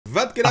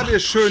Was geht ab, ihr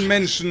schönen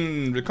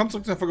Menschen? Willkommen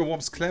zurück zur Folge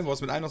Worms Clan Wars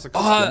mit einem aus der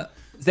Kiste.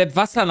 Oh, Sepp,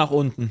 Wasser nach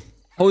unten.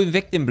 Hau ihn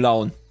weg, den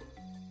blauen.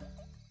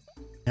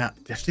 Ja,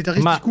 der steht da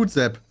richtig gut,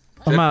 Sepp.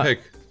 Jetpack.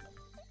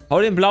 Hau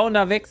den blauen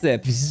da weg,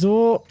 Sepp.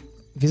 Wieso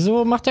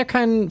macht er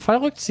keinen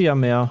Fallrückzieher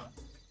mehr?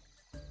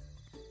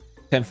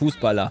 Kein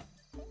Fußballer.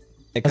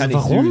 Der kann Also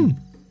nicht warum?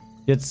 sühnen.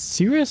 Jetzt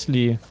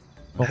seriously?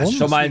 Warum? Hast du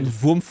schon mal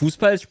einen Wurm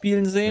Fußball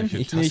spielen sehen? Welche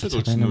Ich Taste nicht.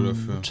 drückst du nur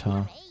dafür?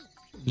 Mutter.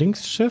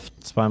 Links Shift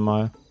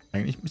zweimal.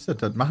 Eigentlich müsste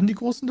das. Machen die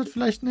Großen das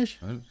vielleicht nicht?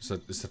 Ist das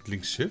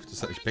links Shift?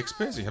 Ist das nicht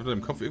Backspace? Ich habe da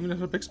im Kopf irgendwie,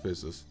 dass das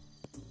Backspace ist.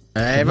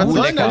 Ey, was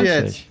soll denn das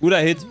jetzt? Guter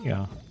Hit.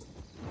 Ja.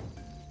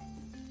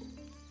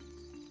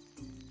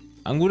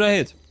 Ein guter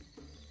Hit. Kann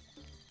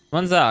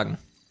man sagen.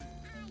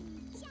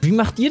 Wie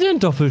macht ihr denn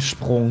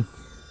Doppelsprung?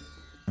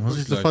 Da muss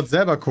ich sofort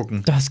selber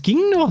gucken. Das ging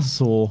doch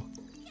so.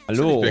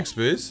 Hallo.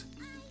 Backspace?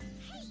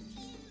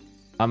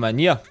 Haben wir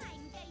hier.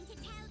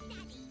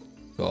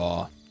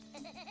 So.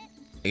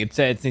 Da gibt's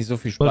ja jetzt nicht so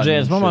viel So, Spannung. Jay,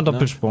 jetzt mach mal einen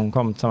Doppelsprung.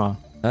 Komm, sag mal.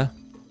 Hä?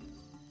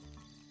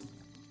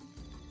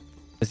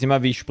 Ich weiß nicht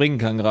mal, wie ich springen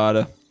kann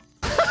gerade.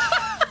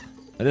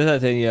 Was ist das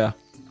denn hier?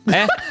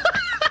 Hä?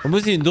 Wo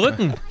muss ich ihn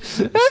drücken? Das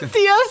ist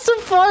die erste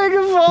Folge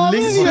von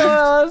Links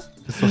Shift.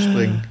 ist doch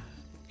springen.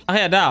 Ach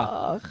ja,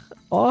 da. Ach,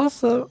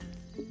 awesome.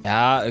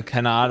 Ja,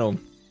 keine Ahnung.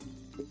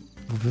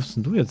 Wo wirfst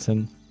denn du jetzt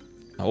hin?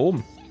 Da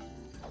oben.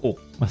 Oh,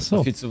 Ach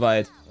so. viel zu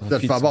weit. Das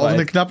Viel war zu aber auch weit.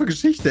 eine knappe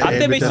Geschichte, Hat ey.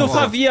 der mich mit so der-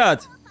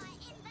 verwirrt?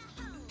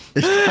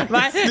 Ich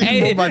weiß nicht,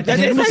 Ey, wo man das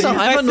du ist musst halt,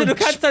 doch einfach weißt du, nur du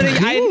kannst doch nicht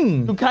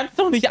springen. du kannst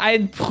doch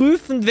nicht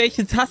prüfen,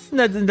 welche Tasten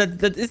das sind.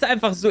 Das ist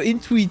einfach so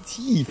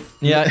intuitiv.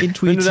 Ja, Wenn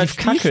du das intuitiv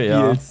Spiel kacke,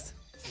 ja. spielst.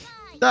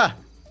 Da,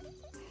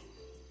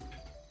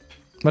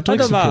 Was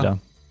drückst du, mal. Peter?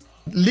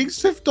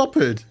 links Shift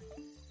doppelt.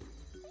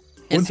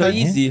 Ist so halt,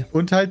 easy.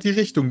 und halt die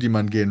Richtung, die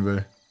man gehen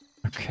will.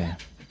 Okay.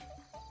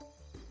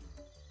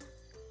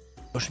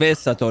 So schwer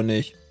ist das doch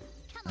nicht.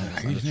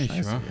 Eigentlich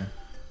nicht, wa?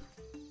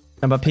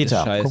 Aber ist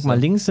Peter, scheiße. guck mal,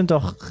 links sind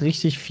doch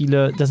richtig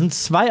viele. Das sind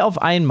zwei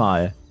auf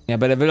einmal. Ja,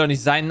 aber der will doch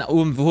nicht seinen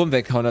Wurm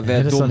weghauen, da Ja,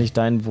 wäre das ist doch dumm. nicht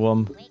dein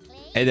Wurm.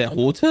 Ey, der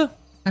rote?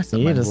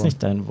 Nee, das ist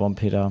nicht dein Wurm,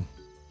 Peter.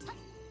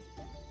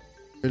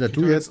 Ich will, dass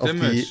du Ich jetzt will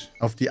Damage.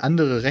 auf die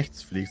andere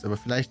rechts fliegst, aber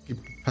vielleicht Dann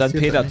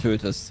passiert Peter da nicht.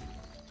 tötest.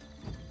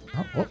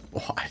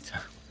 Oh,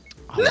 Alter.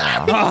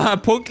 Ah,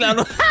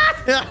 Punktlandung.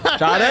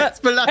 Schade.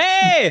 Jetzt belastend.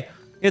 Hey!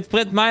 Jetzt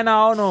brennt meiner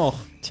auch noch.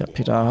 Tja,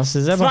 Peter, hast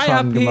du selber 2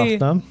 Schaden HP.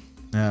 gemacht,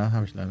 ne? Ja,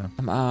 habe ich leider.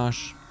 Am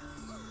Arsch.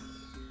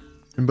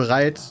 Bin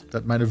bereit,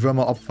 dass meine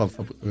Würmer Opfer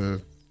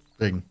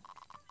bringen.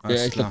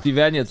 Alles Ja, ich klar. glaube, die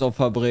werden jetzt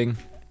Opfer bringen.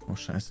 Oh,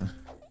 scheiße.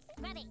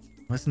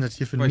 Was ist denn das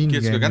hier für ein Ich gehe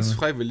jetzt Minigame? sogar ganz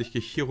freiwillig,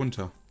 gehe ich hier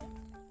runter.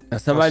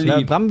 Das ist aber Ja,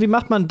 lieb. Bram, wie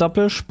macht man einen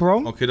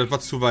Doppelsprung? Okay, das war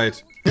zu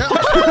weit. Die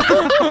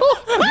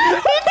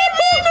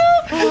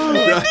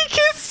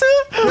Kiste!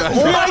 Das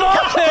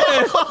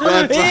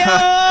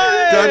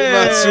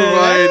war zu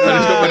weit. Und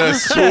ich glaube, meiner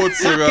ist tot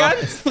sogar.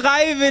 Ganz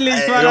freiwillig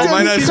war Ja, das.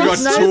 meiner ist sogar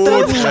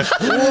tot.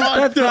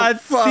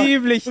 Das war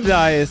ziemlich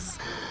nice.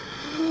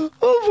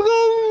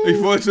 Ich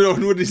wollte doch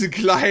nur diesen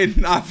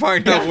kleinen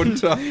Abhang da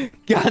runter.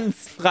 Ganz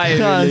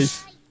freiwillig.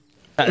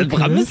 Krass.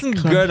 Bram ist ein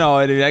Krass. Gönner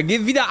heute. Da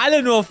gehen wieder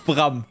alle nur auf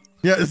Bram.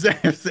 Ja,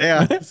 selbst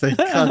er. Das ist echt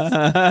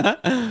krass.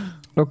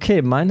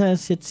 Okay, meiner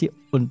ist jetzt hier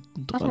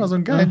unten Mach dran. mal so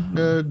einen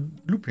geilen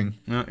Looping.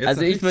 Ja, jetzt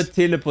Also nach ich rechts. würde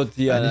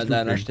teleportieren Nicht an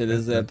deiner Looping.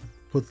 Stelle, Sepp.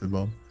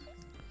 Purzelbaum.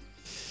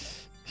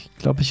 Ich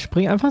glaube, ich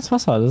springe einfach ins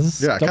Wasser. Das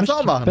ist, Ja, glaub kannst ich, du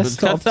auch die machen. Das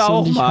beste kannst du Option,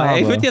 auch die ich mal. habe.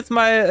 Ich würde jetzt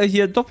mal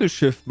hier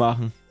Doppelschiff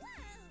machen.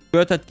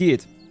 Gehört, das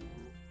geht.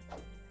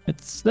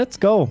 Jetzt, let's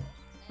go.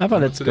 Einfach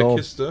let's Zu der go.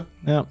 Kiste.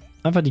 Ja,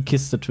 einfach die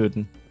Kiste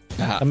töten.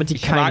 Ja, Damit die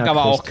ich keiner mag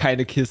aber kriegt. auch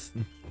keine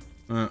Kisten.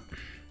 Ja.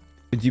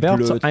 Sind die Wäre auch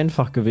zu blöd.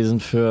 einfach gewesen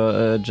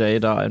für Jay,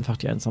 da einfach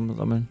die einzelnen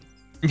sammeln.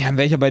 Ja, in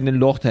welcher bei den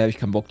Loch, da habe ich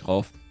keinen Bock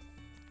drauf.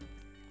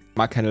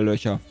 Mag keine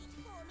Löcher.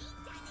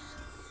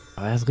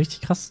 Aber er ist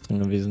richtig krass drin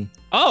gewesen.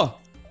 Oh!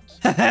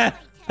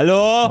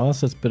 Hallo? Oh, das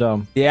ist jetzt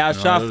bitter. Die Ja, das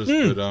ist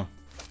Herrschaften! bitter.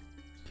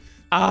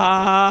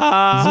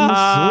 Wieso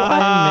muss so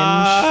ein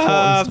Mensch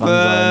vor uns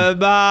dran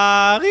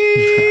sein?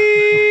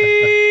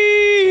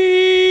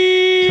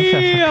 Ich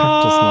hoffe, er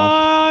verkackt es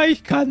noch.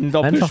 Ich kann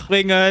doppelt Einfach-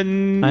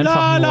 springen. einfach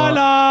la, la, nur-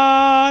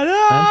 la,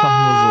 la, einfach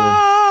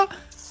nur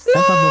so.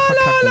 Einfach nur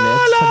verkacken, er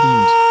hat's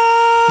verdient.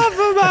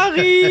 Ave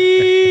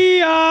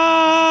Maria.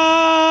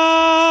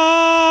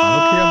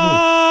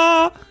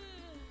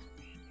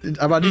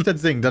 Aber nicht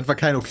das Singen, das war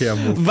kein okayer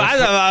Move. War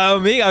aber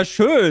mega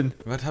schön.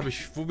 Was habe ich,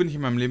 wo bin ich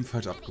in meinem Leben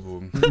falsch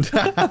abgebogen?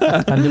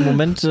 An dem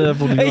Moment,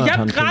 wo du Ich Jonathan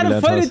habe gerade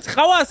kennengelernt voll den hast.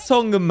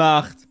 Trauersong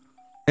gemacht.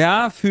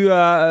 Ja,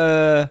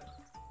 für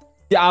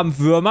die armen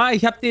Würmer.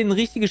 Ich habe denen ein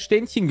richtiges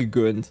Ständchen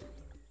gegönnt.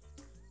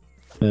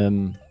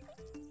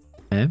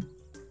 Hä?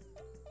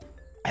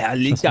 Ja,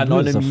 leg Was da war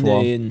noch das eine Mine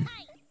davor? hin.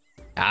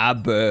 Ja,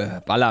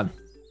 ballern.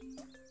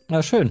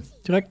 Ja, schön.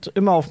 Direkt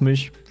immer auf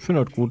mich. Ich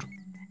finde das gut.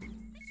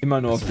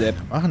 Immer nur auf Sepp.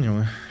 Machen,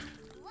 Junge.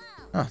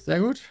 Ach, sehr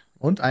gut.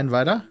 Und einen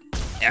weiter.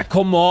 Ja,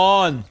 come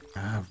on.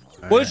 Ah,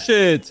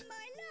 Bullshit.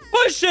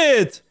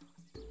 Bullshit.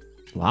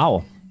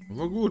 Wow.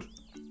 War gut.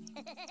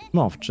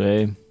 Immer auf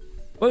Jay.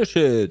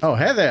 Bullshit. Oh,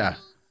 hey there.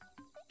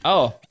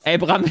 Oh, Ey,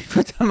 Bram, ich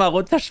würde da mal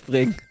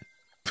runterspringen.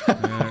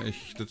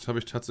 Das habe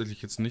ich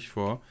tatsächlich jetzt nicht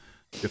vor.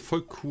 Wäre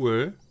voll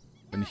cool,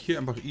 wenn ich hier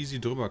einfach easy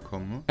drüber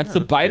komme. Kannst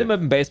du beide mit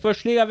dem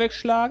Baseballschläger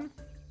wegschlagen?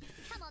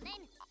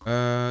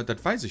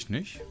 Das weiß ich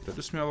nicht. Das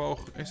ist mir aber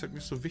auch, ehrlich gesagt,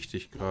 nicht so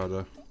wichtig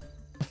gerade.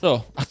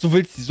 Achso. Ach, du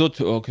willst die so...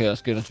 Okay,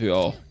 das geht natürlich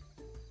auch.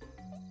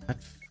 Das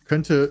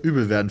könnte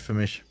übel werden für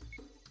mich.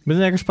 Bin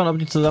sehr gespannt, ob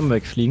die zusammen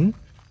wegfliegen.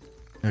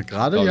 Ja,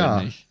 gerade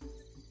ja. Nicht.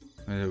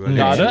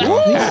 Gerade?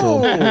 Nicht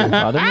so.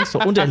 Gerade nicht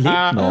so. Und er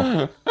lebt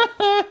noch.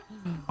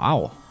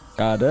 Wow.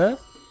 Schade.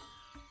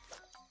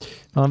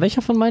 Aber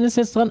welcher von meinen ist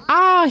jetzt dran?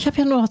 Ah, ich habe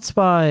ja nur noch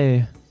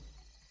 2.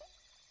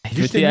 Ich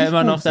würde ja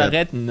immer noch da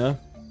retten, ne?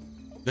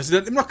 Da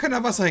hat immer noch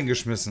keiner Wasser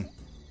hingeschmissen.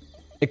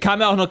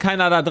 Kam ja auch noch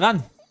keiner da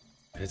dran.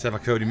 Jetzt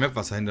einfach quer über die Map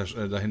Wasser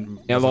dahin.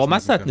 Ja, warum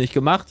hast du das nicht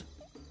gemacht?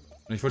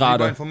 Ich wollte die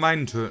beiden von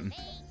meinen töten.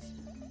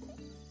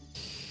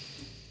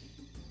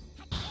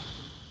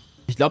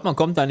 Ich glaube, man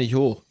kommt da nicht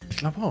hoch. Ich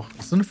glaube auch.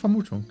 Das ist so eine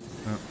Vermutung.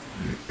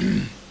 Ja.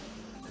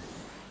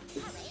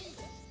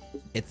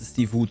 Jetzt ist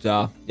die Wut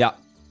da. Ja.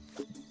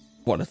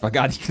 Boah, das war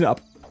gar nicht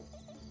knapp.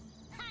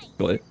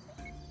 Toll.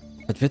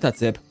 Was wird das,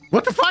 Sepp?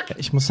 What the fuck?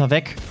 Ich muss da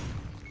weg.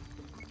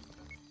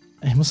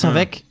 Ich muss da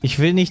weg. Ich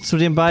will nicht zu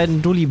den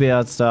beiden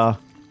Dullibärts da.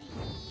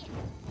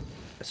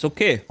 Ist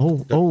okay.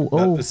 Oh, oh,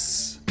 oh.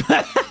 Das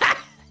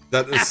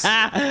ist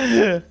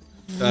okay.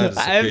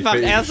 Einfach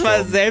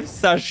erstmal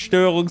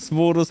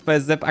Selbstzerstörungsmodus bei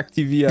Sepp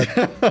aktiviert.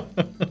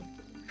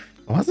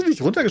 Warum hast du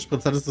nicht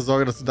runtergespritzt? Hattest du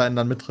Sorge, dass du deinen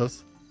dann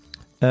mittriffst?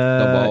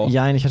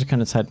 Ja, ich hatte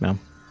keine Zeit mehr.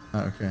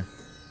 Ah, okay.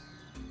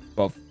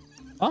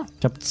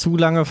 Ich habe zu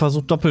lange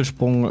versucht,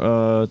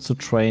 Doppelsprung zu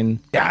trainen.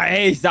 Ja,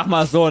 ey, ich sag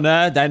mal so,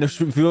 ne? Deine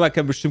Würmer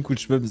können bestimmt gut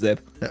schwimmen,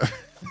 Sepp. Ja.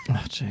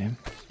 Ach, Jay.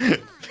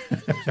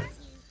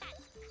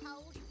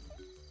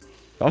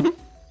 Komm.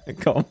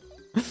 Komm.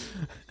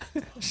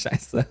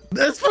 Scheiße.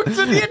 Es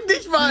funktioniert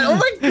nicht mal. Oh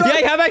mein Gott. Ja,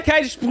 ich habe halt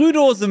keine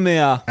Sprühdose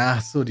mehr.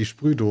 Ach so, die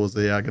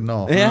Sprühdose, ja,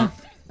 genau. Ja.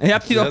 Ich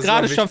hab die doch Das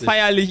gerade war schon wichtig.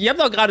 feierlich. Ich hab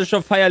doch gerade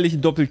schon feierlich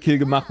einen Doppelkill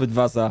gemacht mit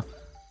Wasser.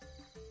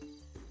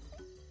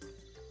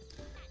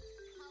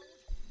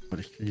 Aber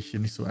ich kriege ich hier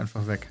nicht so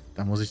einfach weg.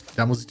 Da muss ich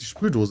die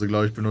Sprühdose,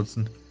 glaube ich,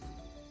 benutzen.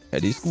 Ja,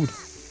 die ist gut.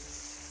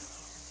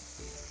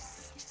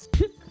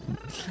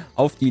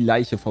 Auf die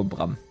Leiche von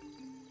Bram.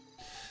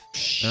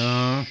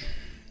 Ja.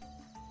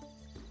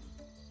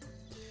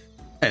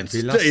 And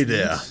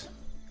Belastend.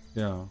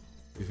 Ja,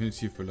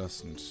 definitiv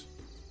belastend.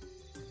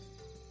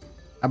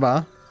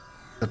 Aber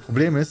das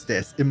Problem ist, der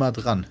ist immer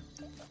dran.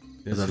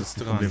 Der Also ist das ist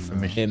jetzt ein Problem für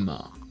mich.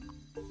 Immer.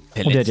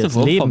 Und der hat jetzt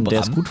Leben,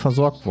 der ist gut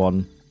versorgt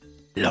worden.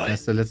 Der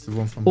ist der letzte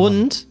Wurm vom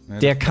Und Ja,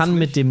 der das kann ist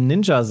mit dem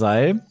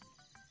Ninja-Seil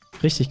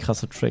richtig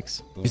krasse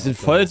Tricks. So, Wir sind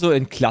voll so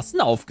in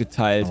Klassen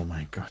aufgeteilt. Oh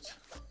mein Gott.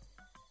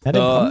 Ja, der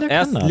Bram, der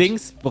Erst kann das.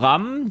 links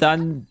Bram,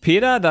 dann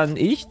Peter, dann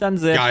ich, dann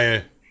Sepp.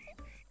 geil.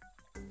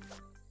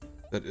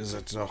 Das ist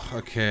es doch,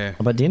 okay.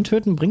 Aber den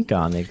töten bringt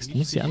gar nichts. Du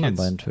musst die Ich anderen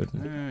jetzt- beiden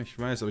töten. Ja, ich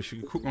weiß, aber ich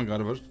guck mal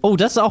gerade, was Oh,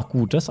 das ist auch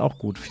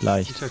gut,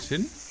 vielleicht. ist das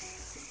hin?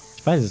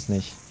 Ich weiß es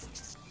nicht.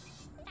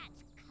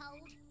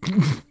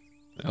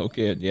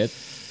 Okay, und jetzt?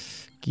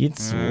 Geht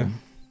so.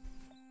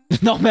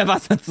 Noch mehr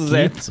Wasser zu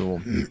Sepp. Geht so.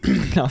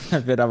 Ich glaube,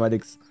 das wird aber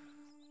nichts.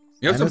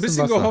 Ich hab so ein Ein bisschen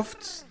bisschen Wasser.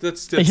 gehofft,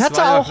 dass der Ich hatte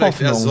Zweier auch vielleicht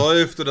Hoffnung.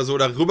 ersäuft oder so,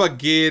 oder rüber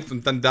geht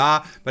und dann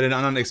da bei den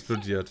anderen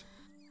explodiert.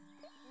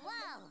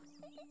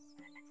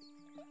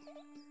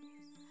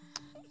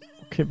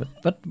 Okay,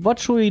 what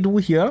should we do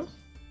here?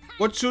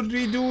 What should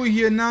we do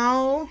here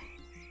now?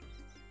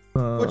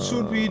 What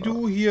should we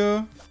do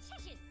here?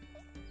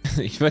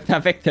 Ich würde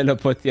da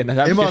wegteleportieren. Das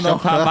habe ich Immer dir schon ein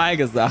noch, paar ne? Mal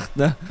gesagt,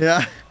 ne?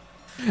 Ja,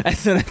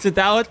 Also, dass du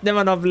da unten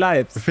immer noch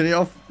bleibst. finde ich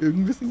auch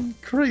ein bisschen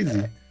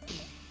crazy.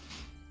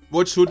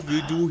 What should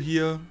we do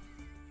here?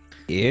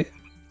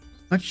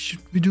 What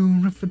should we do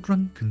with a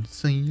drunken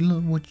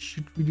sailor? What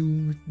should we do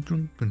with a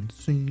drunken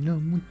sailor?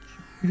 What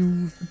should we do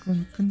with a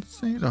drunken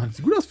sailor?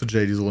 Sieht gut aus für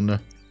Jay, diese Runde.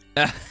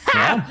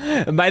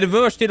 Meine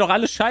Würmer stehen doch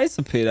alle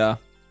scheiße, Peter.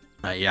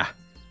 Naja.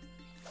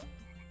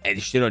 Ey,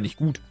 die stehen doch nicht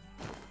gut.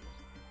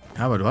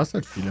 Ja, aber du hast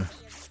halt viele.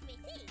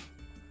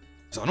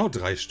 Ist auch noch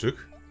 3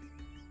 Stück.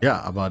 Ja,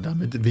 aber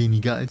damit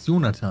weniger als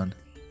Jonathan.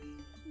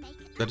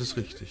 Das ist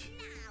richtig.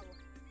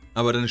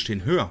 Aber deine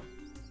stehen höher.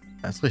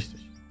 Das ist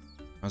richtig.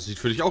 Das sieht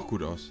für dich auch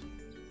gut aus.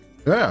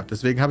 Ja, ja,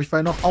 deswegen habe ich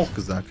vorhin auch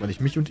gesagt, weil ich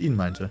mich und ihn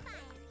meinte.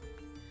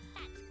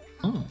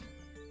 Oh.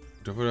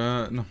 Da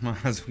wir nochmal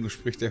so ein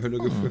Gespräch der Hölle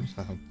geführt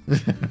haben.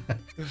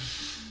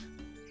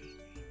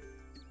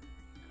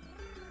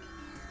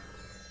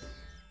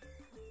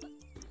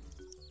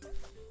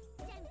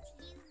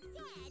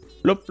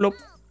 Blub, blub.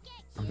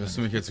 Wirst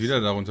du mich jetzt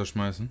wieder darunter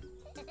schmeißen?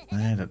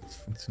 Nee, das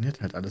funktioniert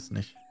halt alles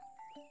nicht.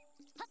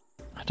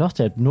 Doch,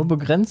 der hat nur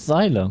begrenzt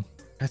Seile.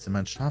 Scheiße,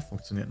 mein Schaf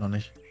funktioniert noch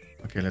nicht.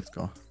 Okay, let's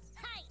go.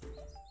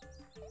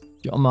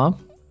 Die Oma.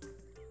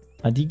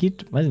 Ah, die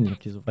geht, weiß ich nicht, ob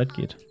die so weit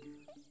geht.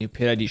 Wie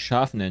Peter die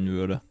Schaf nennen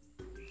würde.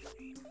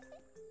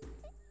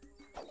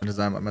 Könnte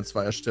sein, weil mein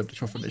Zweier stirbt.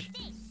 Ich hoffe nicht.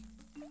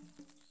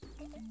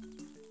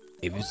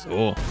 Ey,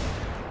 wieso?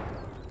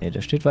 Nee,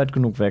 der steht weit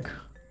genug weg.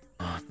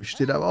 Ich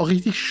stehe da aber auch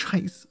richtig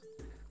scheiße.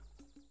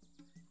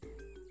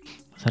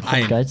 Das hat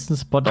den geilsten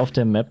Spot auf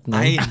der Map, ne?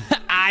 Nein.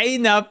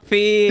 Einer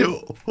P.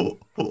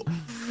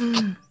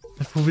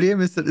 Das Problem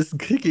ist, das ist ein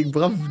Krieg gegen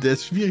Bram, der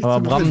ist schwierig Aber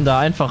zu Bram gewinnen. da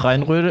einfach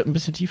reinrödet, ein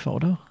bisschen tiefer,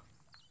 oder?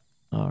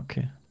 Ah,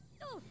 okay.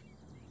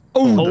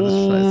 Oh, das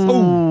ist scheiße.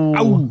 Oh.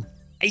 Au.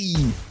 Ey.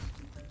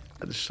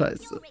 Das ist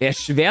scheiße. Wer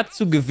schwer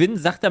zu gewinnen,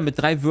 sagt er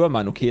mit 3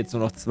 Würmern. Okay, jetzt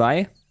nur noch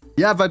 2.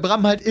 Ja, weil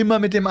Bram halt immer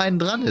mit dem einen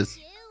dran ist.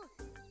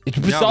 Du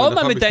bist Ja, doch aber auch das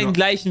mal hab mit ich deinen noch-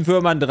 gleichen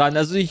Würmern dran.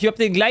 Also ich habe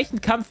den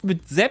gleichen Kampf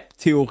mit Sepp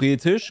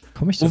theoretisch,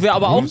 Komm ich wo wir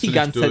aber auch kommst du die nicht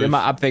ganze Zeit durch.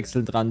 immer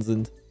abwechselnd dran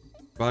sind.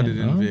 War dir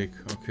Ja. den Weg.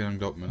 Okay, dann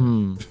glaubt mir.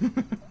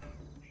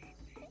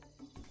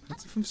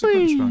 Hast du 5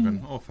 Sekunden sparen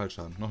können? Oh,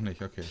 Fallschaden. Noch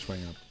nicht. Okay,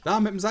 Schwein gehabt. Da,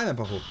 mit dem Seil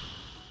einfach hoch.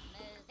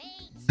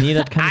 Nee,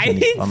 das kann ich ja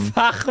nicht, Bram.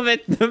 Einfach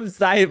mit einem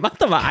Seil. Mach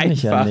doch mal Kann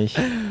ich einfach. ja nicht.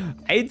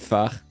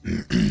 Einfach.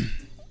 Mit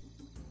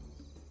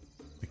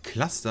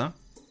Cluster?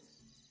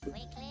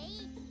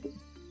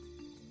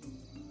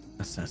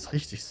 Das ist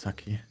richtig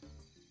sucky.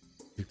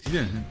 Wie liegt die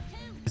denn hin?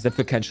 Sepp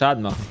will keinen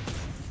Schaden machen.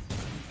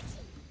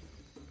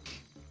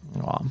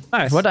 Ja.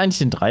 Nice. Ich wollte eigentlich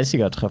den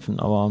 30er treffen,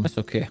 aber Ist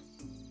okay.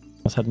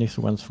 das hat nicht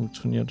so ganz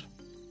funktioniert.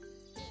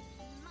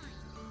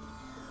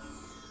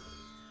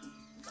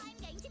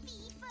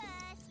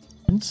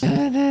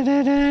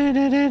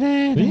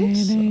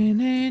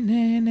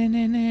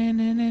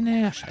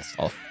 Scheiß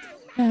drauf.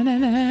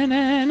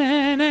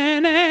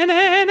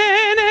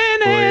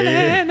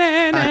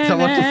 Alter,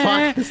 what the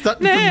fuck? Ist das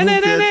ein Move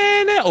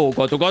jetzt? Oh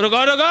Gott, oh Gott, oh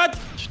Gott, oh Gott!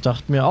 Ich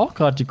dachte mir auch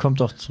gerade, die kommt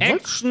doch zurück.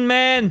 Action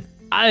Man!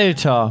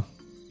 Alter!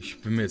 Ich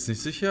bin mir jetzt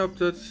nicht sicher, ob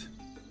das...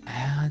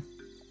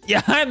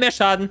 Ja, mehr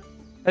Schaden.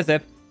 Bei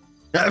Sepp.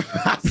 Ja,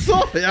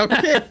 achso, ja,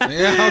 okay.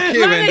 Ja,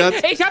 okay, wenn das...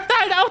 Ich hab da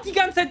halt auch die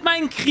ganze Zeit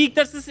meinen Krieg,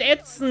 das ist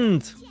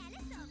ätzend.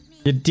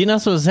 Den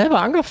hast du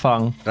selber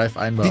angefangen. Greif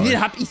ein bei Den euch.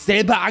 hab ich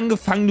selber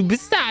angefangen, du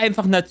bist da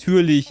einfach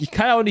natürlich. Ich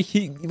kann auch nicht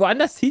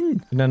woanders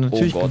hin. Bin dann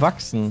natürlich Oh Gott.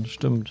 gewachsen,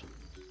 stimmt.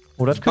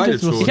 Oh, das Beide könnte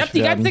jetzt lustig Ich hab die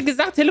ganze Zeit werden.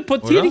 gesagt,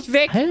 teleportier Oder? dich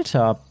weg.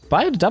 Alter,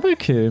 beide Double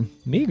Kill.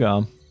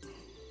 Mega.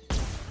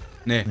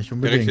 Nee, Nicht der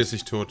unbedingt. Rechte ist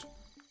nicht tot. Oh,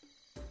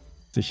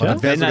 Sicher?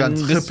 das wäre Wenn, sogar ein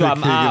dann bist du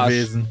am Triple-Kill Arsch.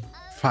 gewesen.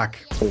 Fuck.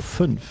 Oh,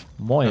 5.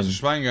 Moin. Hast du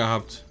Schwein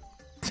gehabt.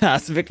 Da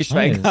hast du wirklich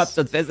Schwein Nice. gehabt,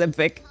 sonst wär's Sepp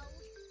weg.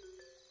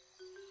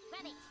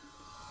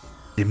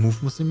 Den Move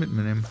muss ich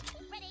mitnehmen.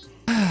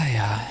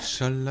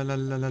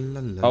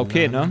 Schalalalalala.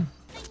 Okay, ne?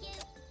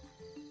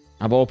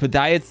 Aber ob du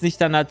da jetzt nicht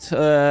dann hat, wie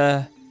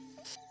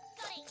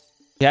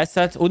heißt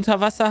das,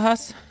 Unterwasser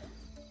hast?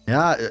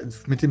 Ja,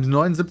 mit dem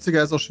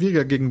 79er ist auch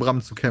schwieriger gegen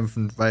Bram zu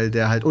kämpfen, weil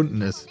der halt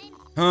unten ist.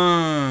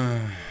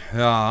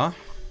 Ja.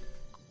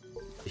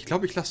 Ich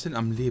glaube, ich lasse den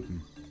am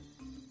Leben.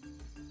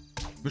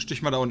 Misch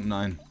dich mal da unten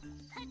ein.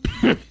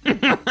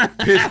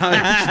 Peter,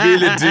 ich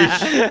wähle dich.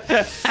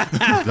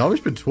 Ich glaube,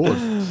 ich bin tot.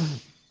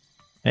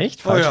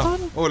 Echt? Oh ja.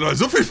 Falsch? Oh Leute,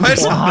 so viel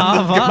falsch.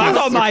 Oha, Mach was?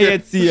 doch mal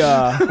jetzt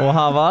hier.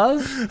 Oha,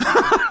 was?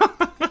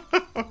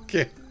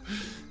 Okay.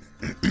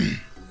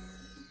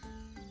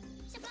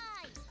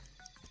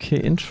 Okay,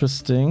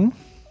 interesting.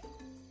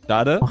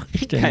 Schade. Mach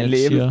ich denn Kein jetzt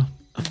Leben. hier?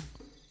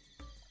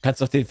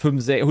 Kannst doch den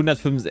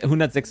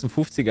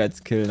 156er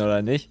jetzt killen,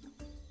 oder nicht?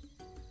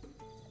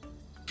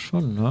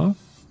 Schon, ne?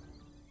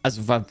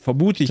 Also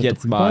vermute ich Ist der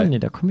jetzt drüber? mal. Nee,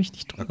 da komme ich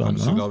nicht Da drüber,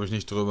 kommst du, ne? glaube ich,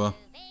 nicht drüber.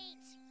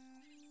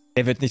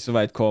 Der wird nicht so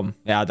weit kommen.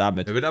 Ja,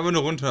 damit. Er wird aber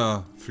nur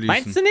runterfließen.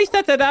 Meinst du nicht,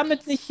 dass er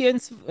damit nicht hier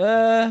ins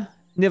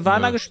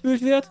Nirvana Ja.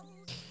 gespült wird?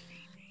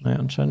 Naja,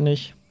 anscheinend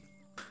nicht.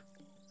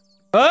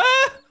 Oh,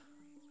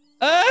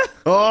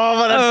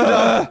 war das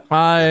knapp. Oh,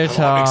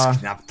 Alter. nix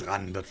knapp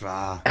dran, das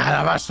war... Ja,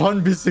 da war schon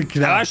ein bisschen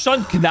Der war knapp.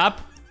 schon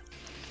knapp.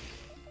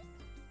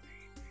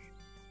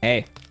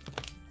 Hey.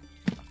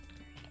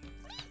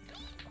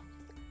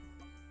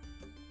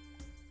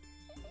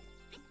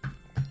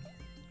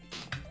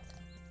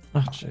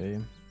 Ach, Jay.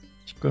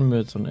 Ich gönn mir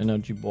jetzt so einen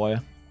Energy Boy.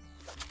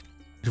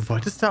 Du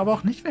wolltest da aber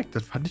auch nicht weg.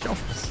 Das fand ich auch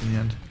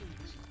faszinierend.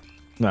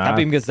 Ich hab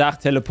ihm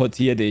gesagt,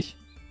 teleportier dich.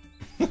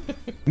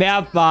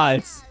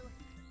 Mehrmals.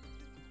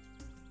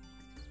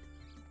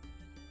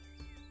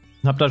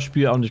 Hab das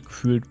Spiel auch nicht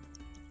gefühlt.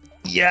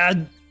 Ja.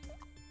 Du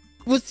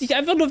musst dich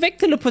einfach nur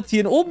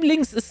wegteleportieren. Oben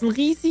links ist ein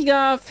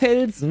riesiger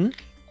Felsen.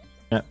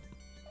 Ja.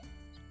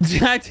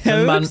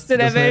 Der höchste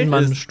der das nennt Welt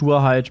man ist.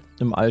 Sturheit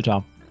im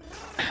Alter.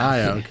 Ah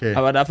ja, okay.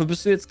 Aber dafür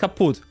bist du jetzt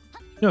kaputt.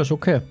 Ja, ist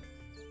okay.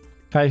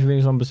 Kann ich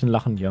wenigstens noch ein bisschen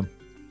lachen hier.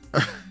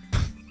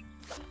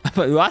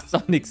 Aber du hast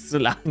doch nichts zu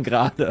lachen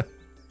gerade.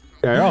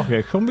 Ja,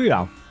 okay, komm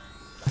wieder.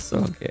 Achso,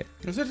 okay.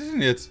 Was hat er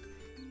denn jetzt?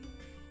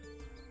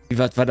 Wie,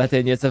 was war das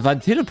denn jetzt? Das war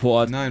ein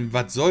Teleport. Nein,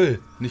 was soll,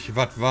 nicht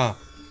was war.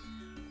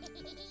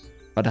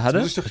 Was Jetzt hatte?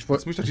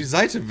 muss ich doch die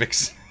Seite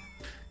wechseln.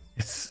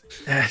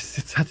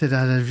 Jetzt hat er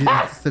da wieder,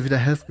 jetzt ist da wieder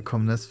Health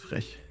gekommen. Das ist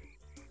frech.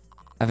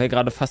 Da wäre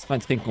gerade fast mein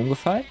Trinken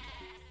umgefallen.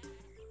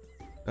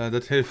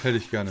 Das hätte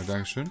ich gerne,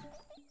 dankeschön.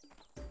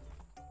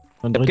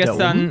 Dann Ich hab dreht er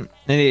gestern,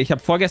 ich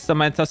habe vorgestern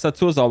meine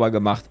Tastatur sauber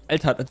gemacht.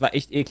 Alter, das war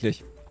echt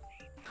eklig.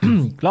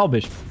 Glaube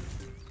ich.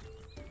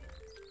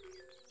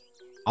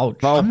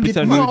 Autsch. War auch Bram geht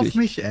bitter nur auf nötig.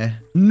 mich, ey.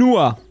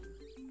 Nur.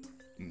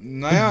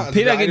 Naja, also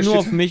Peter der eine geht nur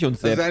steht- auf mich und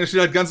Also Sepp. der eine steht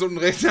halt ganz unten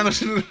rechts, der andere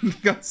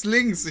steht ganz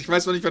links. Ich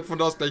weiß noch nicht, was von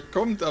da aus gleich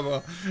kommt,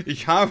 aber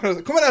ich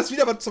habe... Guck mal, da ist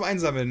wieder was zum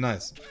Einsammeln.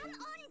 Nice.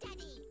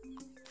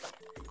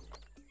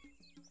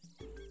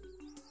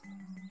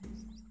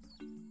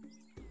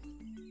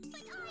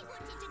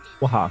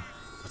 Oha.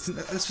 Was sind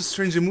das alles für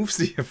strange Moves,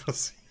 die hier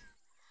passieren?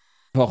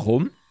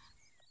 Warum?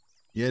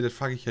 Ja, das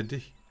frage ich ja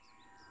dich.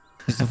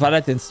 Wieso war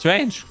das denn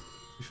strange?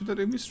 Ich finde das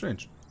irgendwie strange.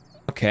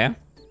 Okay.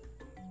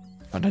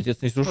 Fand das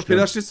jetzt nicht so Okay, schlimm.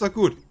 da steht's doch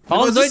gut.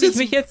 Warum Was sollte ist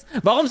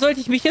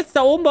ich mich jetzt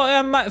da oben bei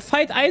eurem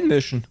Fight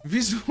einmischen?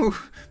 Wieso?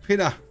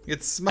 Peter,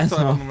 jetzt mach doch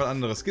einfach mal was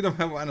anderes. Geh doch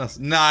mal woanders.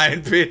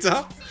 Nein,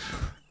 Peter!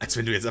 Als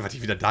wenn du jetzt einfach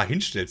dich wieder da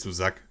hinstellst, du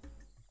Sack.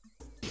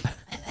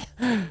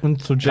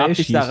 Und zu Grab Jay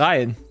dich da schießt.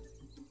 rein.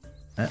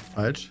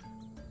 Falsch.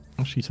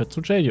 Schießt halt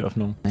zu Jay die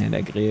Öffnung. Nein,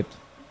 der gräbt.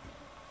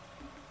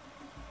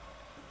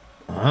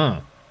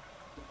 Ah.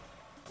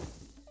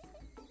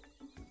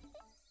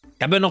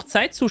 Ich habe ja noch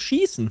Zeit zu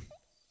schießen.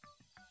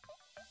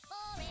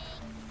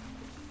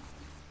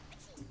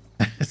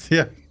 Das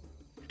hier.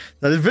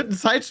 Das wird ein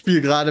Zeitspiel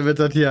gerade, wird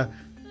das hier.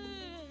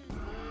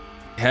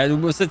 Ja, du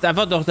musst jetzt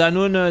einfach doch da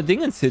nur eine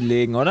Dingens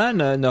hinlegen, oder?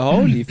 Eine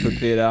Holy für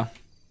Peter.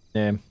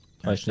 Nee,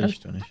 weiß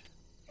nicht. Doch nicht.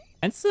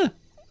 Meinst du?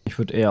 Ich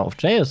würde eher auf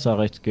Jay ist da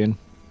rechts gehen.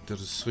 Das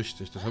ist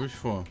richtig, das habe ich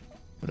vor.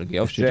 Oder geh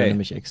Der auf steht da Jay.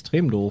 nämlich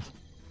extrem doof.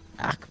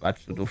 Ach Quatsch,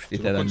 so doof steht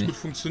Das der wird da ganz nicht. gut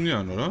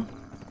funktionieren, oder?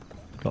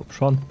 Ich glaube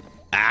schon.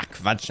 Ach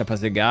Quatsch, da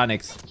passiert gar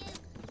nichts.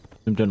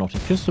 Nimmt er noch die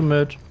Kiste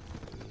mit?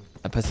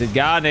 Da passiert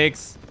gar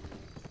nichts.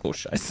 Oh,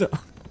 scheiße.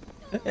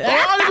 Als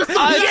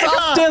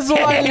ob der so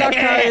ein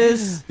Lacker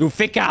ist. Du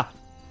Ficker.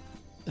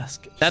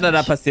 Das gibt's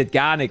Da passiert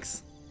gar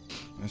nichts.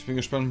 Ich bin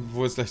gespannt,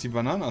 wo jetzt gleich die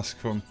Bananas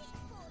kommen.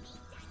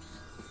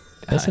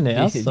 Wer ist denn der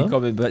Die Erste?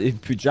 kommen in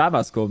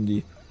Pyjamas, kommen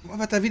die. Guck mal,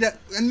 was da wieder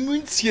ein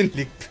Münzchen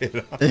liegt,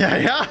 Peter. Ja,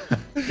 ja.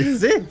 Ich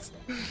seh's.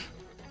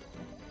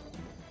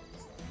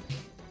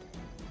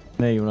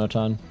 Nee,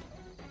 Jonathan.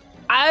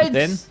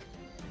 Denn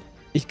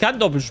ich kann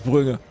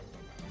Doppelsprünge.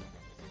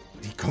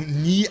 Die kommt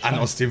nie an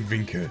aus dem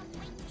Winkel.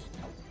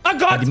 Oh Ja,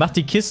 Gott, die macht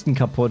die Kisten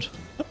kaputt.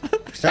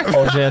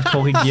 Oh, Jay hat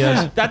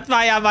korrigiert. das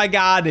war ja mal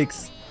gar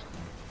nichts.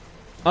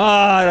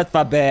 Ah, das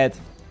war bad.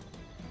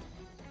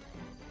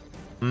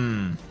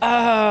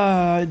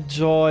 Ah,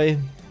 Joy.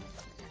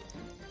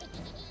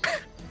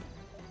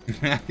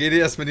 Geh dir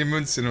erstmal die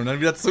Münzchen und dann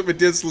wieder zurück mit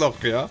dir ins Loch,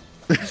 ja?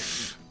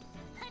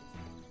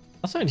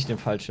 Hast du eigentlich den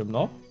Fallschirm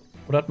noch?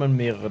 Oder hat man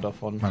mehrere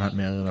davon? Man hat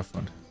mehrere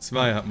davon.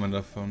 2 hat man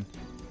davon.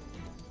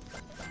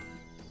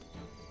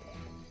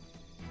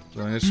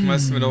 So, und jetzt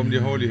schmeißen wir da oben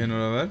die Holy hin,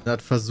 oder was?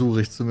 Das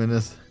versuche ich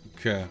zumindest.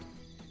 Okay.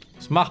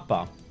 Ist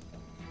machbar.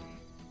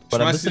 Aber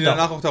dann Schmeißt bist die du da-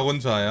 danach auch da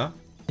runter, ja?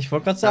 Ich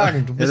wollte gerade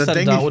sagen, du Ja, bist das dann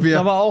denk da ich unten mir.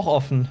 aber auch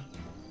offen.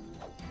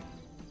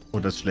 Oh,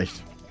 das ist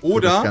schlecht. Das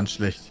Oder, ist ganz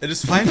schlecht. es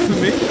ist fein für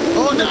mich.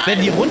 Oh nein!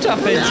 Wenn die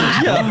runterfällt zu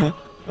dir.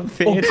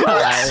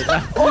 Peter,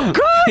 Alter. Oh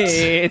Gott.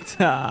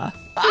 Peter.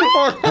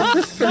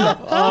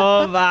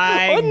 Oh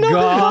mein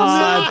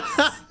Gott.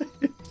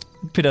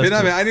 Peter, Peter,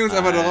 ist wir einigen uns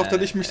einfach darauf,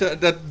 dass ich mich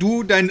dass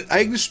du dein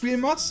eigenes Spiel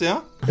machst,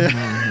 ja?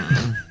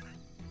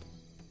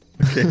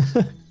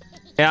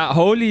 Ja,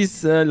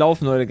 Holys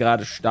laufen heute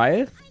gerade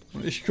steil.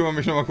 Und ich kümmere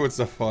mich nochmal kurz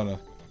da vorne.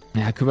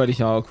 Ja, kümmere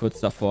dich aber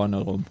kurz da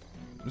vorne rum.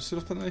 Müsste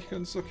doch dann eigentlich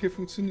ganz okay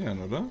funktionieren,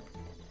 oder?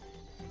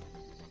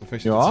 Wenn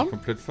ich Ja. jetzt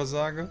komplett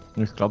versage.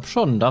 Ich glaube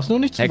schon. Darfst nur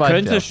nicht zu Er weit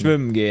könnte werfen.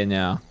 schwimmen gehen,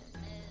 ja.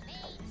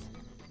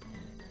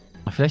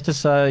 Vielleicht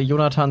ist da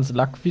Jonathans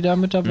Lack wieder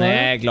mit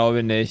dabei. Nee,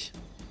 glaube nicht.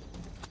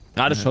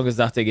 Gerade schon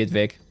gesagt, er geht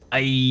weg.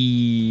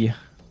 Ei.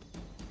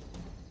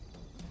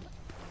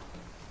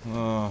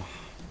 Oh.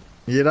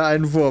 Jeder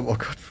einen Wurm. Oh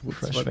Gott, Furz.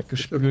 Fresh Mann.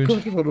 weggespült. Oh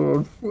Gott, war nur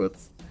ein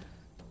Furz.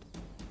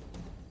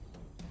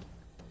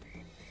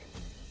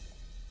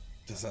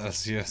 Das ist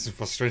alles hier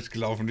super strange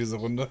gelaufen, diese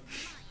Runde.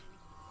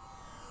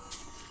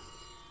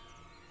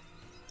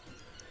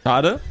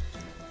 Schade.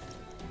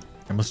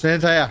 Er muss schnell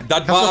hinterher. Das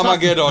Kannst war du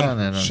Armageddon. schaffen?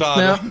 Nein.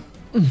 Schade.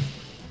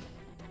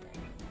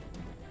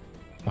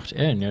 Was macht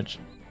er denn jetzt?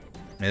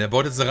 Ja, der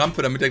baut jetzt eine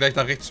Rampe, damit er gleich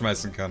nach rechts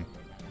schmeißen kann.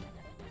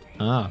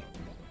 Ah.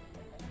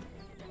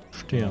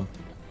 Stehe.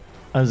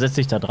 Also setz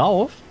dich da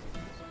drauf.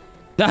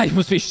 Ja,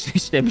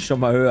 ich stelle mich schon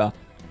mal höher.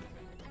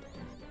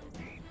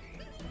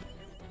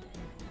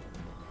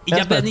 Ich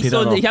Erst habe ja mal nicht Peter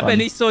so ein, noch ich habe ja dran.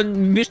 nicht so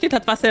ein, mir steht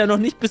das Wasser ja noch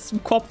nicht bis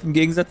zum Kopf, im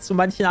Gegensatz zu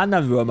manchen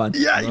anderen Würmern.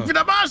 Ja, ich bin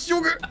am Arsch,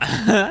 Junge!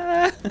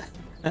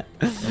 Okay,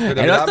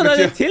 Ey, du hast doch noch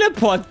eine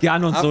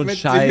Teleport-Gun und ab so ein mit dir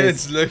Scheiß.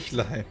 ins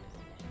Löchlein.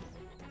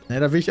 Ne,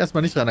 da will ich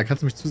erstmal nicht rein. Da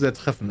kannst du mich zu sehr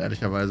treffen,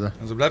 ehrlicherweise.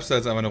 Also bleibst du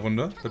jetzt einfach eine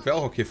Runde. Das wäre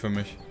auch okay für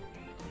mich.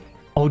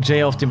 Oh,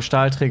 Jay auf dem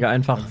Stahlträger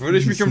einfach. Dann würde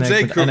ich mich um Snack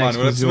Jay mit einer kümmern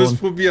oder Explosion.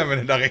 zumindest probieren, wenn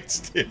er da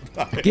rechts steht.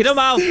 Geh doch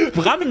mal auf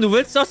Bram, du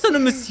willst doch so eine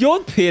Mission,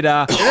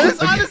 Peter. Das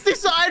ist alles nicht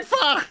so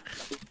einfach!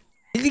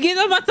 Geh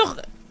doch mal doch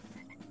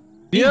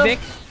Ja. weg.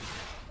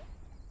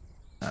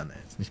 Ah, ne,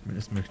 ist nicht mehr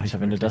ist möglich.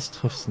 Alter, wenn du das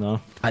triffst, ne?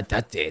 Was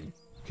das denn?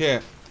 Okay,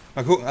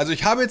 mal gucken. Also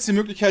ich habe jetzt die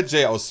Möglichkeit,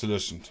 Jay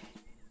auszulöschen.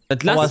 Das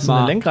Oh, lass hast du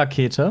eine mal.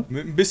 Lenkrakete?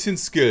 Mit ein bisschen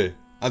Skill.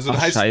 Also das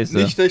Ach, heißt scheiße.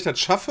 nicht, dass ich das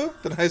schaffe,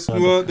 das heißt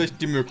nur, dass ich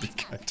die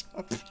Möglichkeit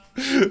habe.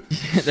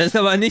 Das ist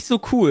aber nicht so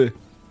cool.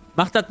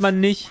 Macht das mal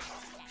nicht.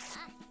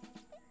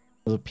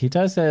 Also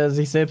Peter ist ja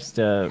sich selbst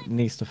der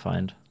nächste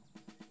Feind.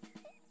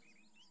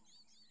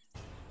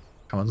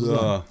 Kann man so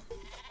sagen.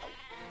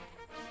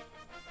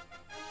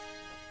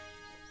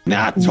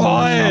 Na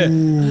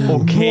toll!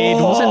 Okay, du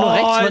musst ja nur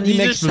rechts von ihm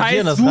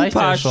explodieren, das reicht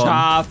ja schon.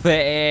 Superschafe,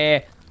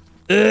 ey.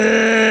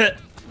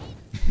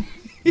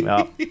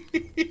 Ja.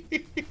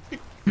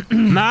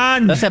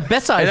 Mann! Das ist ja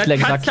besser als Das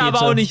Lenkrakete. kannst du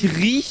aber auch nicht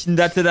riechen,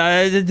 dass du da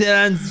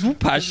ein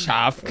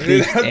Superschaf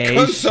kriegst, ey.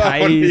 Kannst du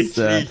auch nicht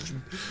Scheiße.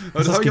 riechen.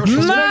 Das hab hast ich du auch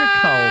schon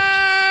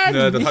gekauft.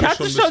 Ja, das Ich hatte hatte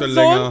schon ein schon bisschen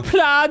so länger. einen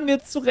Plan mir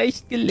Was ist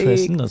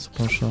zurechtgelegt. denn das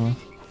Superschaf?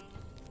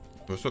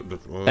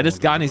 Das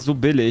ist gar nicht so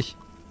billig.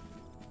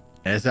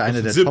 Er ist ja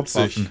eine der 70.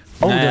 Top-Waffen.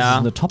 Oh, das Naja. ist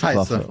eine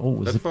Top-Waffe. Scheiße.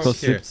 Oh, Das war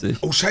kostet okay. 70.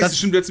 Oh, scheiße,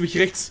 stimmt, du hättest mich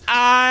rechts.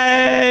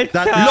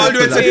 Alter! Lol, du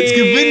hättest jetzt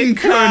gewinnen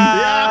können.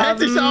 Ja,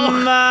 hätte ich auch.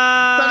 Mann.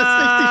 Das ist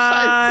richtig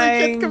scheiße.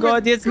 Ich hätte Mein gewinnen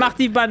Gott, jetzt mach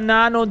die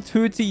Banane und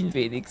töte ihn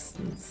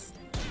wenigstens.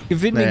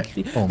 Gewinn den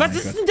Krieg. Oh Was mein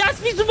ist Gott. denn das?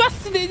 Wieso machst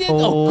du den jetzt? Oh.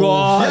 Oh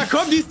Gott. Ja,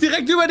 komm, die ist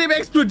direkt über dem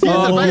explodiert.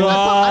 Oh Das war jetzt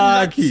einfach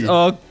unlucky.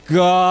 Gott. Oh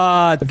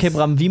Gott. Okay,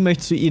 Bram, wie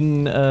möchtest du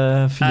ihn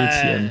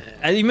filetieren?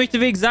 Also ich möchte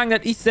wirklich sagen,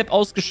 dass ich Sepp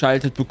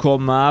ausgeschaltet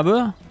bekommen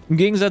habe. Im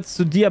Gegensatz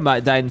zu dir,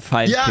 deinen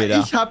Feind, Ja, Peter.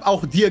 ich habe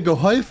auch dir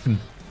geholfen.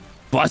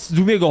 Wo hast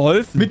du mir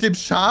geholfen? Mit dem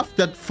Schaf,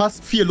 das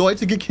fast 4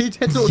 Leute gekillt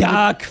hätte. Und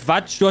Ja,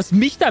 Quatsch. Du hast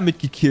mich damit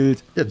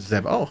gekillt. ja, du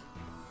selber auch.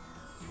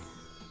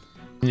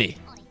 Nee.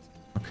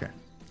 Okay.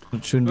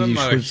 Und schön, wie Was die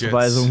mach ich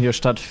Schuldzuweisungen jetzt? hier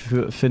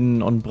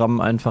stattfinden und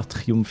Bram einfach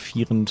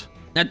triumphierend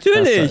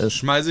Natürlich. besser ist.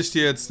 Schmeiße ich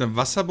dir jetzt eine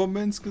Wasserbombe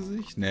ins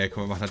Gesicht? Nee,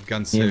 komm, wir machen das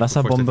ganz Nee, safe, bevor ich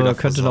das Wasserbombe wieder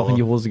könnte doch in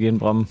die versaue. Hose gehen,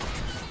 Bram.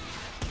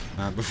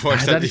 Ja, bevor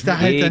ich Dass das ich nicht da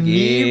halt GG.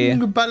 daneben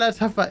geballert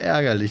habe, war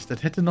ärgerlich.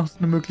 Das hätte noch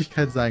eine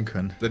Möglichkeit sein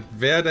können. Das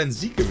wäre dein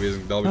Sieg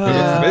gewesen, glaube ich. Mit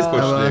dem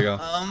Baseballschläger.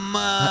 Oh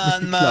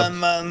Hat nicht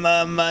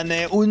geklappt. Mann,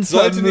 ey.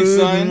 Sollte nicht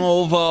sein.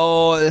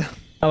 Overall.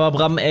 Aber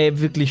Bram, ey,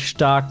 wirklich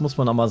stark, muss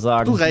man auch mal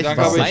sagen. Du recht,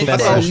 Danke, aber warst ich du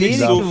hatte besser. auch nicht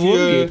so viel,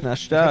 Wurmgegner, ich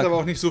stark. hatte aber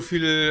auch nicht so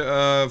viel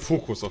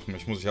Fokus auf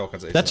mich, muss ich auch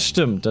ganz ehrlich Das sagen.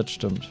 stimmt, das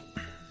stimmt.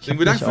 Deswegen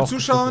bedanke mich fürs auch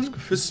Zuschauen,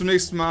 gefühlt. bis zum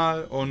nächsten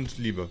Mal und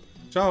Liebe.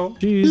 Ciao.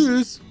 Tschüss.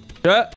 Tschüss. Ja.